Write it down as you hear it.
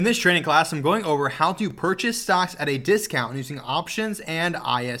In this training class, I'm going over how to purchase stocks at a discount using options and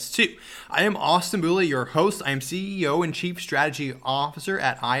IS2. I am Austin Booley, your host. I am CEO and Chief Strategy Officer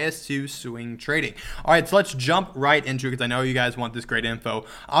at IS2 Swing Trading. All right, so let's jump right into it because I know you guys want this great info.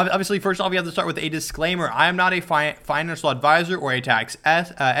 Obviously, first off, you have to start with a disclaimer. I am not a financial advisor or a tax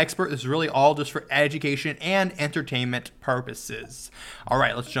expert. This is really all just for education and entertainment purposes. All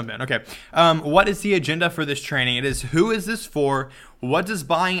right, let's jump in. Okay, what is the agenda for this training? It is who is this for? What does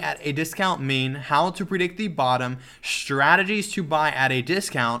buying at a discount mean? How to predict the bottom, strategies to buy at a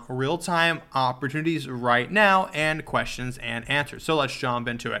discount, real-time opportunities right now, and questions and answers. So let's jump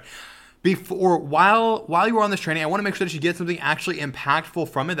into it. While you are on this training, I want to make sure that you get something actually impactful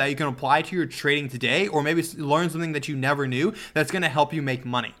from it that you can apply to your trading today, or maybe learn something that you never knew that's going to help you make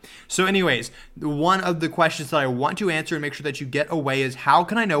money. So anyways, one of the questions that I want to answer and make sure that you get away is, how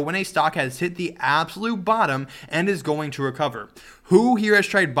can I know when a stock has hit the absolute bottom and is going to recover? Who here has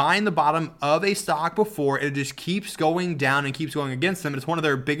tried buying the bottom of a stock before? It just keeps going down and keeps going against them. It's one of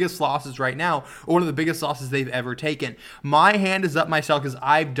their biggest losses right now, or one of the biggest losses they've ever taken. My hand is up myself because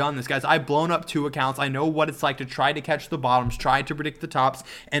I've done this, guys. I've blown up 2 accounts. I know what it's like to try to catch the bottoms, try to predict the tops,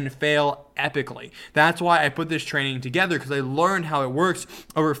 and fail epically. That's why I put this training together, because I learned how it works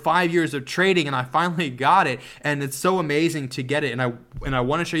over 5 years of trading, and I finally got it, and it's so amazing to get it. And I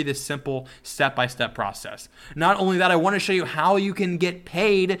want to show you this simple step-by-step process. Not only that, I want to show you how you can get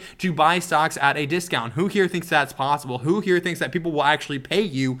paid to buy stocks at a discount. Who here thinks that's possible? Who here thinks that people will actually pay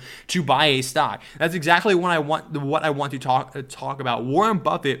you to buy a stock? That's exactly what I want to talk about. Warren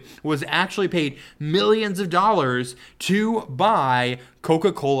Buffett was actually paid millions of dollars to buy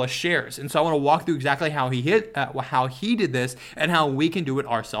Coca-Cola shares. And so I want to walk through exactly how he did this and how we can do it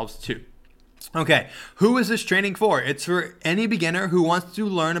ourselves too. Okay, who is this training for? It's for any beginner who wants to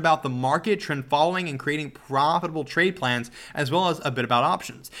learn about the market, trend following, and creating profitable trade plans, as well as a bit about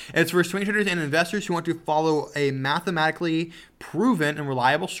options. It's for swing traders and investors who want to follow a mathematically proven and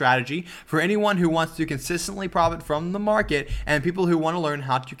reliable strategy, for anyone who wants to consistently profit from the market, and people who want to learn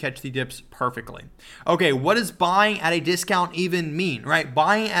how to catch the dips perfectly. Okay, what does buying at a discount even mean, right?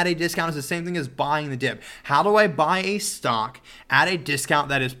 Buying at a discount is the same thing as buying the dip. How do I buy a stock at a discount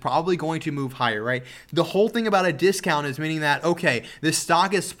that is probably going to move higher, right? The whole thing about a discount is meaning that, okay, this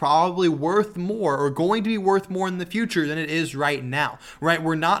stock is probably worth more or going to be worth more in the future than it is right now, right?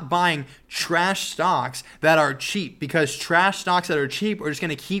 We're not buying trash stocks that are cheap, because trash stocks that are cheap are just going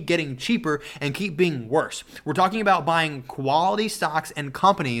to keep getting cheaper and keep being worse. We're talking about buying quality stocks and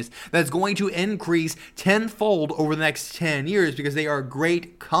companies that's going to increase tenfold over the next 10 years because they are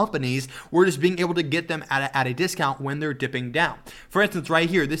great companies. We're just being able to get them at a discount when they're dipping down. For instance, right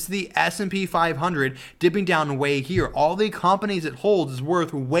here, this is the S&P 500 dipping down way here. All the companies it holds is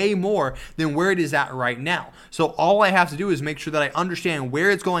worth way more than where it is at right now. So all I have to do is make sure that I understand where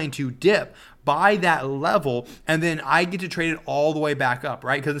it's going to dip by that level, and then I get to trade it all the way back up,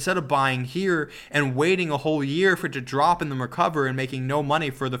 right? Because instead of buying here and waiting a whole year for it to drop and then recover and making no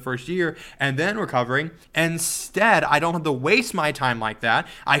money for the first year and then recovering, instead I don't have to waste my time like that.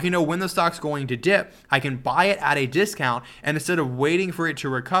 I can know when the stock's going to dip. I can buy it at a discount, and instead of waiting for it to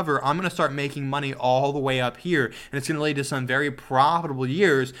recover, I'm going to start making money all the way up here, and it's going to lead to some very profitable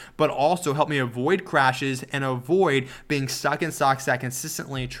years, but also help me avoid crashes and avoid being stuck in stocks that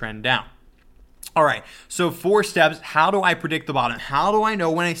consistently trend down. All right, so 4 steps. How do I predict the bottom? How do I know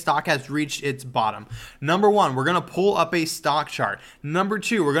when a stock has reached its bottom? Number 1, we're going to pull up a stock chart. Number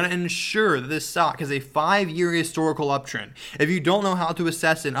 2, we're going to ensure that this stock has a 5-year historical uptrend. If you don't know how to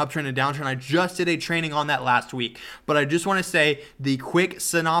assess an uptrend and downtrend, I just did a training on that last week. But I just want to say the quick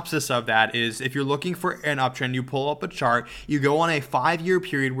synopsis of that is, if you're looking for an uptrend, you pull up a chart, you go on a 5-year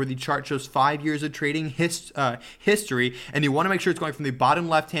period where the chart shows 5 years of trading history, and you want to make sure it's going from the bottom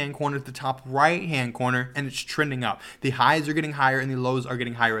left-hand corner to the top right-hand corner, and it's trending up. The highs are getting higher and the lows are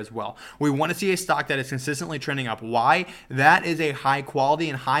getting higher as well. We want to see a stock that is consistently trending up. Why? That is a high quality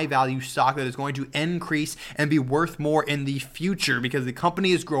and high value stock that is going to increase and be worth more in the future because the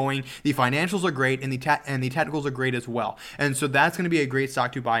company is growing, the financials are great, and the technicals are great as well. And so that's going to be a great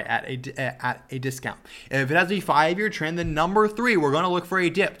stock to buy at a discount. If it has a 5-year trend, then number 3, we're going to look for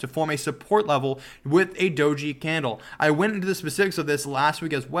a dip to form a support level with a doji candle. I went into the specifics of this last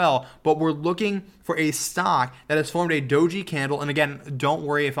week as well, but we're looking for a stock that has formed a doji candle. And again, don't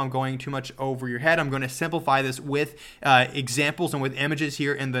worry if I'm going too much over your head. I'm going to simplify this with examples and with images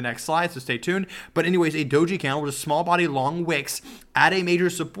here in the next slide, so stay tuned. But anyways, a doji candle with a small body long wicks at a major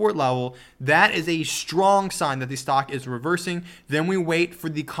support level, that is a strong sign that the stock is reversing. Then we wait for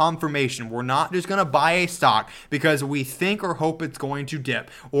the confirmation. We're not just going to buy a stock because we think or hope it's going to dip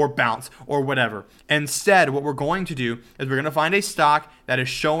or bounce or whatever. Instead, what we're going to do is we're going to find a stock that is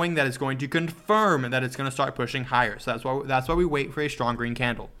showing that it's going to confirm that it's going to start pushing higher. So that's why we wait for a strong green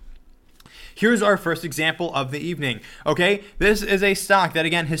candle. Here's our first example of the evening. Okay, this is a stock that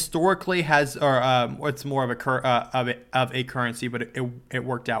again historically has, it's more of a currency, but it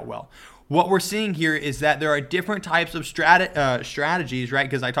worked out well. What we're seeing here is that there are different types of strategies, right?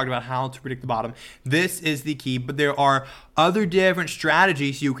 Because I talked about how to predict the bottom. This is the key, but there are other different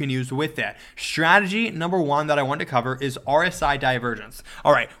strategies you can use with that. Strategy number one that I want to cover is RSI divergence.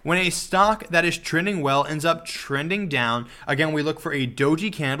 All right, when a stock that is trending well ends up trending down, again, we look for a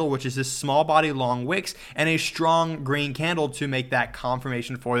doji candle, which is this small body long wicks, and a strong green candle to make that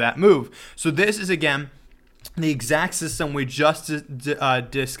confirmation for that move. So this is, again, the exact system we just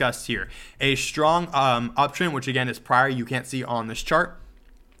discussed here. A strong uptrend, which again is prior, you can't see on this chart.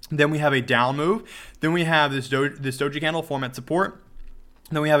 Then we have a down move. Then we have this doji candle form at support.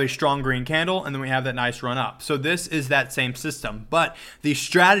 Then we have a strong green candle, and then we have that nice run up. So this is that same system. But the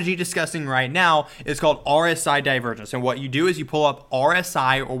strategy discussing right now is called RSI divergence. And what you do is you pull up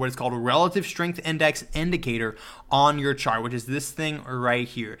RSI, or what is called a relative strength index indicator, on your chart, which is this thing right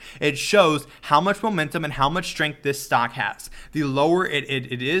here. It shows how much momentum and how much strength this stock has. The lower it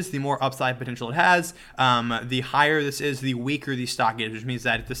is, the more upside potential it has. The higher this is, the weaker the stock is, which means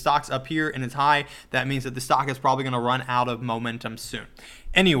that if the stock's up here and it's high, that means that the stock is probably going to run out of momentum soon.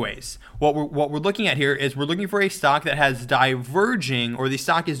 Anyways, what we're looking at here is we're looking for a stock that has diverging, or the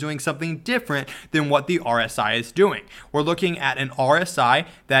stock is doing something different than what the RSI is doing. We're looking at an RSI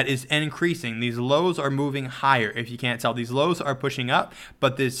that is increasing. These lows are moving higher. If you can't tell, these lows are pushing up,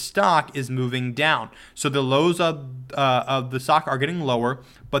 but this stock is moving down. So the lows of the stock are getting lower,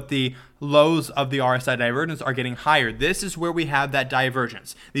 but the lows of the RSI divergence are getting higher. This is where we have that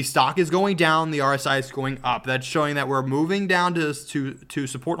divergence. The stock is going down, the RSI is going up. That's showing that we're moving down to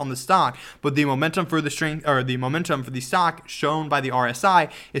support on the stock, but the momentum for the strength, or the momentum for the stock shown by the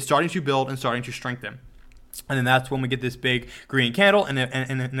RSI, is starting to build and starting to strengthen. And then that's when we get this big green candle, and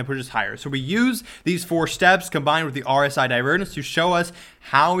it pushes higher. So we use these 4 steps combined with the RSI divergence to show us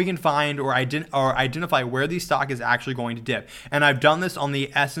how we can find or identify where the stock is actually going to dip. And I've done this on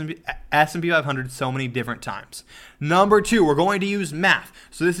the S&P 500 so many different times. Number 2, we're going to use math.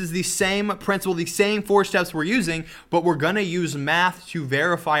 So this is the same principle, the same 4 steps we're using, but we're going to use math to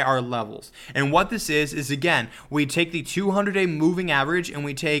verify our levels. And what this is again, we take the 200-day moving average and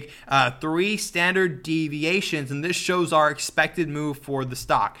we take 3 standard deviations, and this shows our expected move for the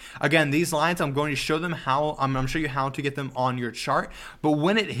stock. Again, these lines, I'm going to show them how, I'm going to show you how to get them on your chart. But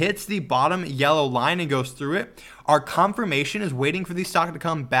when it hits the bottom yellow line and goes through it, our confirmation is waiting for the stock to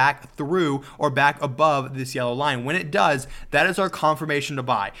come back through or back above this yellow line. When it does, that is our confirmation to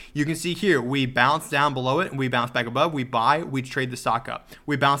buy. You can see here, we bounce down below it, we bounce back above, we buy, we trade the stock up.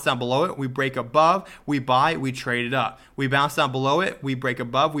 We bounce down below it, we break above, we buy, we trade it up. We bounce down below it, we break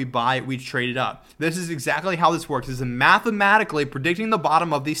above, we buy, we trade it up. This is exactly how this works. This is mathematically predicting the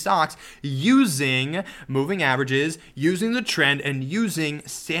bottom of these stocks using moving averages, using the trend, and using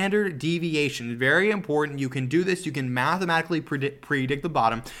standard deviation. Very important. You can do this. You can mathematically predict the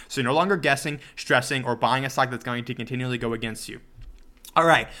bottom, so you're no longer guessing, stressing, or buying a stock that's going to continually go against you. All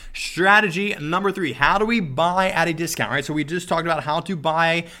right, strategy number 3, how do we buy at a discount, right? So we just talked about how to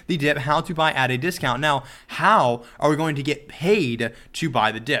buy the dip, how to buy at a discount. Now, how are we going to get paid to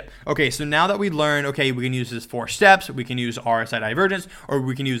buy the dip? Okay, so now that we learned, okay, we can use this 4 steps, we can use RSI divergence, or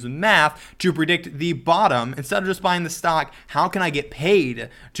we can use math to predict the bottom. Instead of just buying the stock, how can I get paid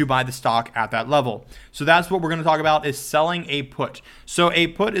to buy the stock at that level? So that's what we're going to talk about, is selling a put. So a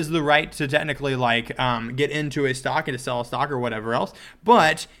put is the right to technically get into a stock and to sell a stock or whatever else.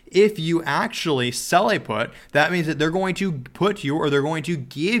 But if you actually sell a put, that means that they're going to put you, or they're going to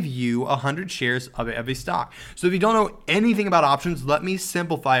give you 100 shares of a stock. So if you don't know anything about options, let me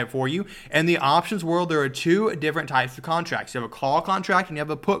simplify it for you. In the options world, there are 2 different types of contracts. You have a call contract and you have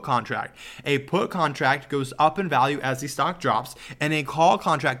a put contract. A put contract goes up in value as the stock drops, and a call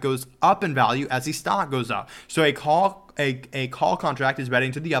contract goes up in value as the stock goes up. So a call contract is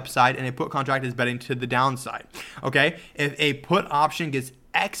betting to the upside, and a put contract is betting to the downside. Okay, if a put option gets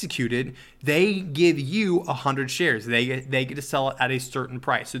executed, they give you 100 shares. They get to sell it at a certain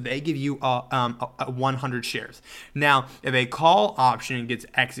price, so they give you 100 shares. Now, if a call option gets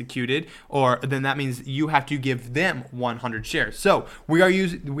executed, then that means you have to give them 100 shares. So we are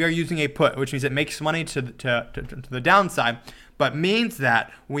using a put, which means it makes money to the downside, but means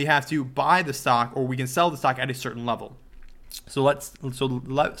that we have to buy the stock, or we can sell the stock at a certain level. So let me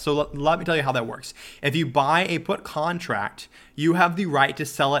tell you how that works. If you buy a put contract, you have the right to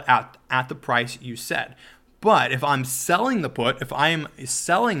sell it at the price you said. But if I'm selling the put, if I am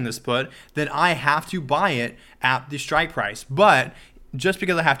selling this put, then I have to buy it at the strike price. But just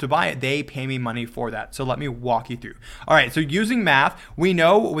because I have to buy it, they pay me money for that. So let me walk you through. All right, so using math, we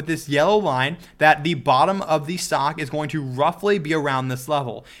know with this yellow line that the bottom of the stock is going to roughly be around this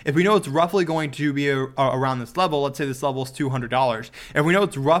level. If we know it's roughly going to be around this level, let's say this level is $200. If we know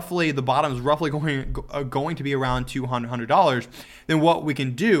it's roughly, the bottom is roughly going to be around $200, then what we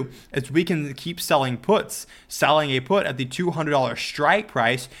can do is we can keep selling puts, selling a put at the $200 strike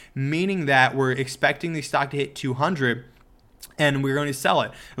price, meaning that we're expecting the stock to hit 200 and we're going to sell it.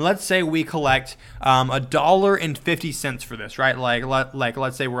 And let's say we collect $1.50 for this, right? Like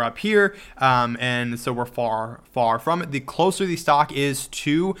let's say we're up here, and so we're far from it. The closer the stock is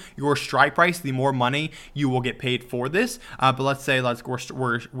to your strike price, the more money you will get paid for this. But let's say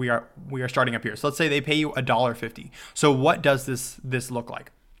we are starting up here. So let's say they pay you $1.50. So what does this look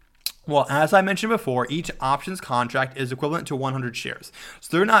like? Well, as I mentioned before, each options contract is equivalent to 100 shares.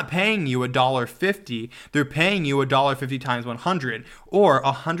 So they're not paying you $1.50, they're paying you $1.50 times 100, or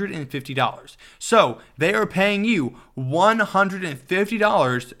 $150. So they are paying you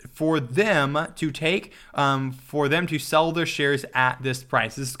 $150 for them to sell their shares at this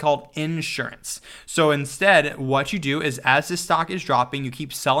price. This is called insurance. So instead, what you do is, as the stock is dropping, you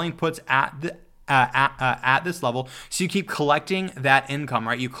keep selling puts at this level, so you keep collecting that income,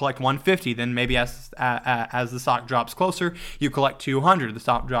 right? You collect 150, then maybe as the stock drops closer, you collect 200. The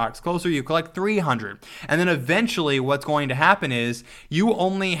stock drops closer, you collect 300, and then eventually, what's going to happen is you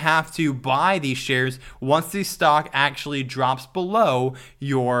only have to buy these shares once the stock actually drops below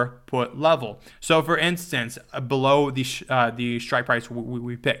your put level. So, for instance, below the strike price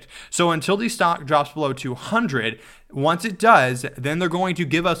we picked. So until the stock drops below 200. Once it does, then they're going to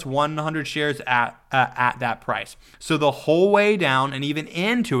give us 100 shares at that price. So the whole way down and even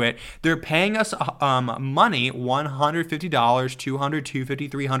into it, they're paying us money, $150, $200, $250,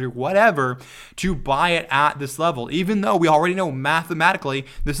 $300, whatever, to buy it at this level, even though we already know mathematically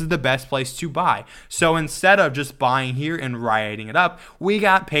this is the best place to buy. So instead of just buying here and writing it up, we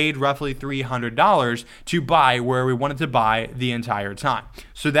got paid roughly $300 to buy where we wanted to buy the entire time.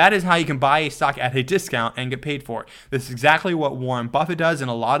 So that is how you can buy a stock at a discount and get paid for it. This is exactly what Warren Buffett does, and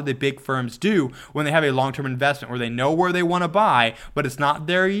a lot of the big firms do when they have a long-term investment where they know where they want to buy, but it's not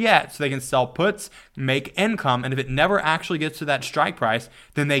there yet, so they can sell puts, make income, and if it never actually gets to that strike price,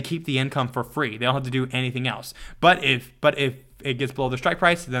 then they keep the income for free. They don't have to do anything else. But if it gets below the strike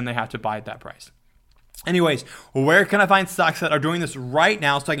price, then they have to buy at that price. Anyways, where can I find stocks that are doing this right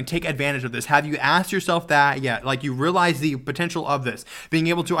now so I can take advantage of this? Have you asked yourself that yet? Like, you realize the potential of this, being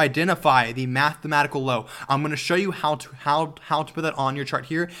able to identify the mathematical low. I'm going to show you how to put that on your chart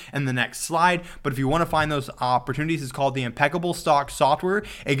here in the next slide. But if you want to find those opportunities, it's called the Impeccable Stock Software.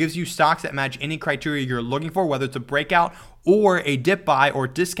 It gives you stocks that match any criteria you're looking for, whether it's a breakout or a dip buy or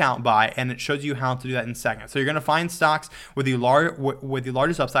discount buy, and it shows you how to do that in seconds. So you're going to find stocks with the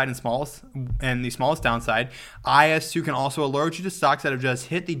largest upside and the smallest downside. IS2 can also alert you to stocks that have just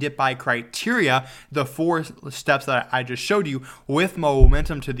hit the dip buy criteria, the 4 steps that I just showed you, with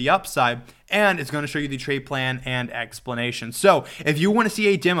momentum to the upside. And it's going to show you the trade plan and explanation. So if you want to see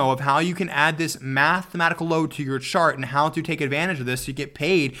a demo of how you can add this mathematical load to your chart and how to take advantage of this to get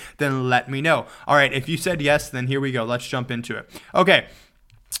paid, then let me know. All right, if you said yes, then here we go. Let's jump into it. Okay.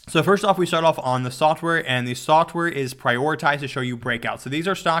 So first off, we start off on the software, and the software is prioritized to show you breakouts. So these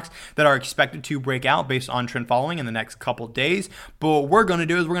are stocks that are expected to break out based on trend following in the next couple days. But what we're going to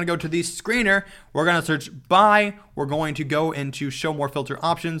do is we're going to go to the screener. We're going to search buy. We're going to go into show more filter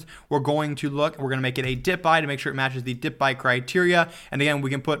options. We're going to make it a dip buy to make sure it matches the dip buy criteria. And again, we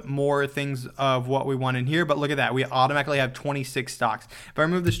can put more things of what we want in here, but look at that. We automatically have 26 stocks. If I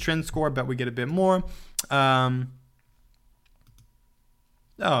remove this trend score, I bet we get a bit more.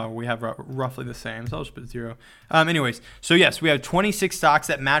 Oh, we have roughly the same, so I'll just put 0. Anyways, so yes, we have 26 stocks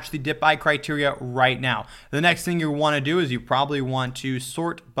that match the dip buy criteria right now. The next thing you want to do is you probably want to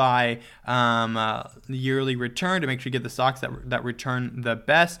sort by yearly return to make sure you get the stocks that return the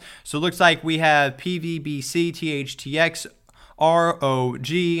best. So it looks like we have PVBC, THTX, ROG,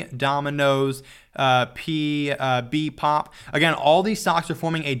 Domino's, B Pop. Again, all these stocks are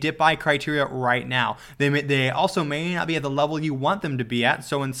forming a dip buy criteria right now. They also may not be at the level you want them to be at,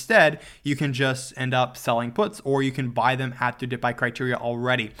 so instead you can just end up selling puts, or you can buy them at the dip buy criteria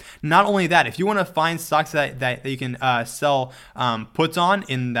already. Not only that, if you want to find stocks that you can sell puts on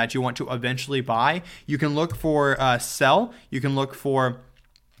in that you want to eventually buy, you can look for sell. You can look for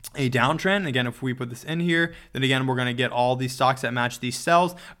a downtrend. Again, if we put this in here, then again, we're going to get all these stocks that match these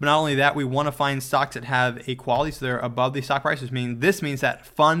sells. But not only that, we want to find stocks that have a quality, so they're above the stock price. This means that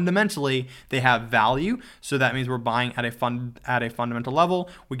fundamentally they have value. So that means we're buying at a fundamental level.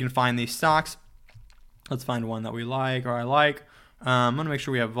 We can find these stocks. Let's find one that we like, or I like. I'm going to make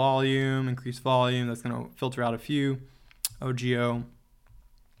sure we have volume, increase volume. That's going to filter out a few. OGO.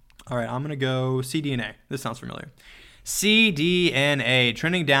 All right, I'm going to go CDNA. This sounds familiar. CDNA,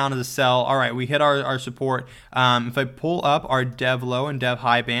 trending down as a sell. All right, we hit our support. If I pull up our dev low and dev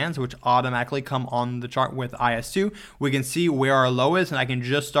high bands, which automatically come on the chart with IS2, we can see where our low is, and I can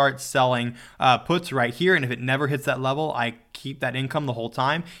just start selling puts right here. And if it never hits that level, I keep that income the whole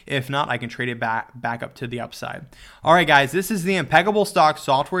time. If not, I can trade it back up to the upside. All right, guys, this is the Impeccable Stock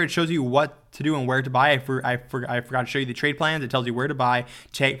software. It shows you what to do and where to buy. I forgot to show you the trade plans. It tells you where to buy,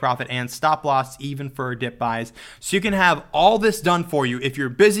 take profit, and stop loss, even for dip buys. So you can have all this done for you. If you're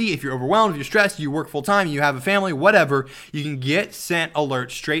busy, if you're overwhelmed, if you're stressed, you work full time, you have a family, whatever, you can get sent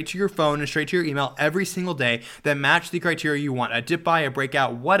alerts straight to your phone and straight to your email every single day that match the criteria you want, a dip buy, a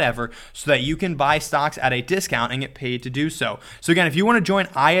breakout, whatever, so that you can buy stocks at a discount and get paid to do so. So again, if you want to join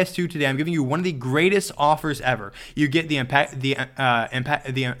IS2 today, I'm giving you one of the greatest offers ever. You get the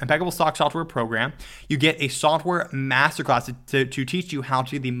Impeccable Stock software program. You get a software masterclass to teach you how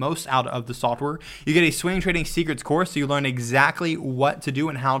to get the most out of the software. You get a swing trading secrets course, so you learn exactly what to do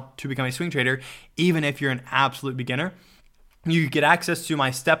and how to become a swing trader, even if you're an absolute beginner. You get access to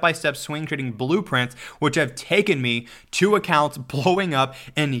my step-by-step swing trading blueprints, which have taken me to accounts blowing up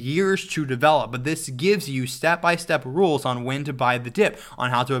in years to develop. But this gives you step-by-step rules on when to buy the dip,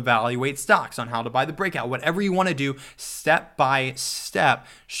 on how to evaluate stocks, on how to buy the breakout, whatever you want to do, step-by-step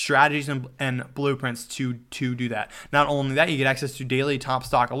strategies and blueprints to do that. Not only that, you get access to daily top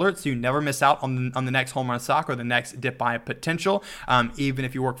stock alerts, so you never miss out on the next home run stock or the next dip buy potential, even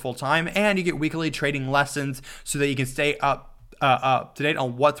if you work full-time. And you get weekly trading lessons so that you can stay up to date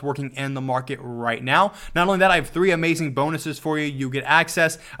on what's working in the market right now. Not only that, I have 3 amazing bonuses for you. You get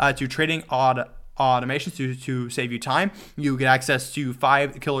access to trading automations to save you time. You get access to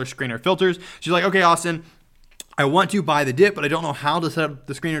 5 killer screener filters. So you're like, okay, Austin, I want to buy the dip, but I don't know how to set up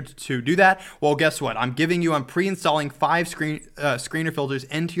the screener to do that. Well, guess what? I'm pre-installing 5 screener filters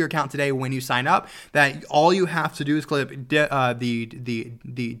into your account today when you sign up. That all you have to do is click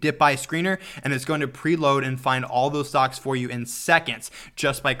the dip buy screener, and it's going to preload and find all those stocks for you in seconds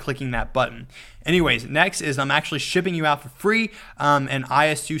just by clicking that button. Anyways, next is I'm actually shipping you out for free an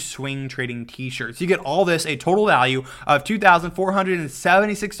IS2 swing trading t-shirt. So you get all this, a total value of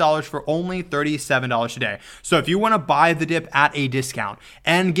 $2,476 for only $37 today. So if you want to buy the dip at a discount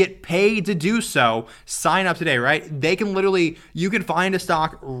and get paid to do so, sign up today, right? You can find a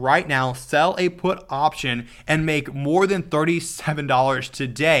stock right now, sell a put option, and make more than $37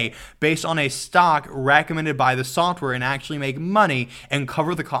 today based on a stock recommended by the software, and actually make money and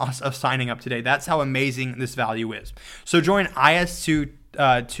cover the cost of signing up today. That's how amazing this value is. So join IS2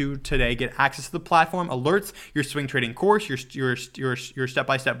 today. Get access to the platform, alerts, your swing trading course, your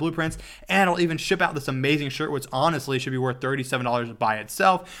step-by-step blueprints, and I'll even ship out this amazing shirt, which honestly should be worth $37 by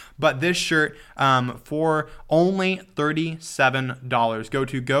itself. But this shirt for only $37. Go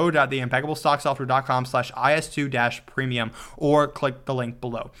to go.theimpeccablesstocksoftware.com/is2-premium or click the link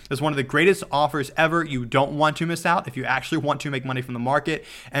below. It's one of the greatest offers ever. You don't want to miss out if you actually want to make money from the market.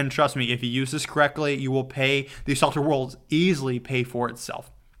 And trust me, if you use this correctly, you will pay, the software will easily pay for itself.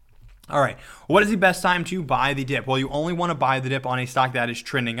 All right, what is the best time to buy the dip? Well, you only want to buy the dip on a stock that is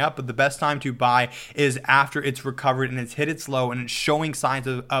trending up, but the best time to buy is after it's recovered and it's hit its low and it's showing signs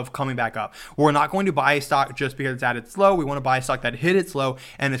of coming back up. We're not going to buy a stock just because it's at its low. We want to buy a stock that hit its low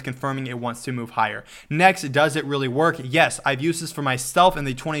and is confirming it wants to move higher. Next, does it really work? Yes, I've used this for myself in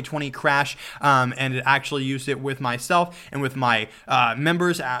the 2020 crash, and it actually used it with myself and with my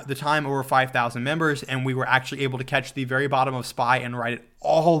members at the time, over 5,000 members, and we were actually able to catch the very bottom of SPY and ride it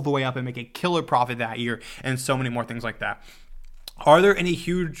all the way up and make a killer profit that year, and so many more things like that. Are there any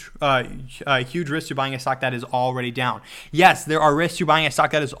huge risks to buying a stock that is already down? Yes, there are risks to buying a stock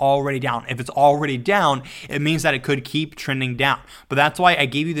that is already down. If it's already down, it means that it could keep trending down. But that's why I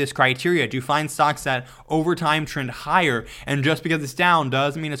gave you this criteria to find stocks that over time trend higher. And just because it's down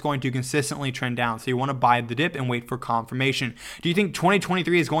doesn't mean it's going to consistently trend down. So you want to buy the dip and wait for confirmation. Do you think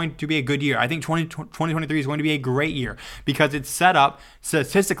 2023 is going to be a good year? I think 2023 is going to be a great year because it's set up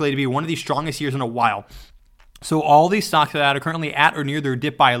statistically to be one of the strongest years in a while. So all these stocks that are currently at or near their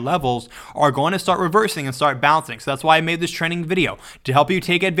dip buy levels are going to start reversing and start bouncing. So that's why I made this training video, to help you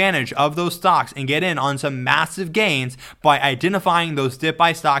take advantage of those stocks and get in on some massive gains by identifying those dip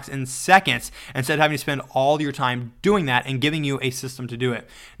buy stocks in seconds, instead of having to spend all your time doing that and giving you a system to do it.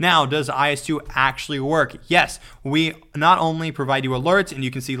 Now, does IS2 actually work? Yes, we not only provide you alerts, and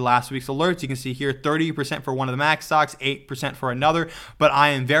you can see last week's alerts, you can see here 30% for one of the max stocks, 8% for another, but I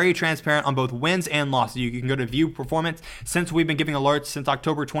am very transparent on both wins and losses. You can go to view performance since we've been giving alerts since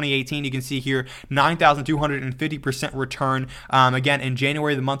October 2018. You can see here 9,250% return. Again, in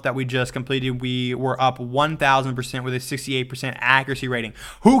January, the month that we just completed, we were up 1,000% with a 68% accuracy rating.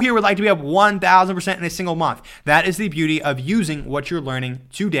 Who here would like to be up 1,000% in a single month? That is the beauty of using what you're learning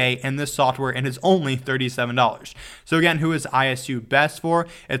today in this software, and it's only $37. So again, who is IS2 best for?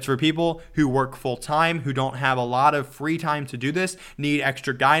 It's for people who work full time, who don't have a lot of free time to do this, need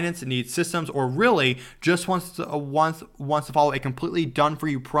extra guidance, need systems, or really just wants to follow a completely done for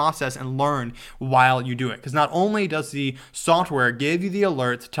you process and learn while you do it. Because not only does the software give you the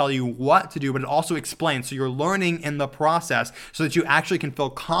alert to tell you what to do, but it also explains. So you're learning in the process so that you actually can feel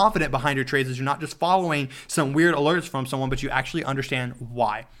confident behind your trades, as you're not just following some weird alerts from someone, but you actually understand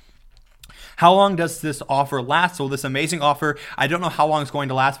why. How long does this offer last? So this amazing offer, I don't know how long it's going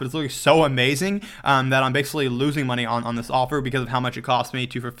to last, but it's literally so amazing that I'm basically losing money on this offer because of how much it costs me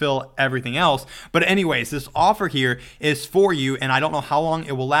to fulfill everything else. But anyways, this offer here is for you, and I don't know how long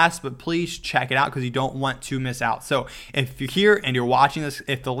it will last, but please check it out because you don't want to miss out. So if you're here and you're watching this,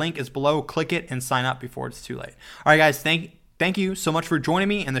 if the link is below, click it and sign up before it's too late. All right, guys, Thank you so much for joining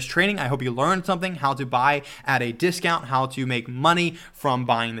me in this training. I hope you learned something, how to buy at a discount, how to make money from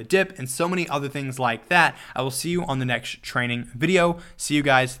buying the dip, and so many other things like that. I will see you on the next training video. See you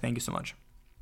guys. Thank you so much.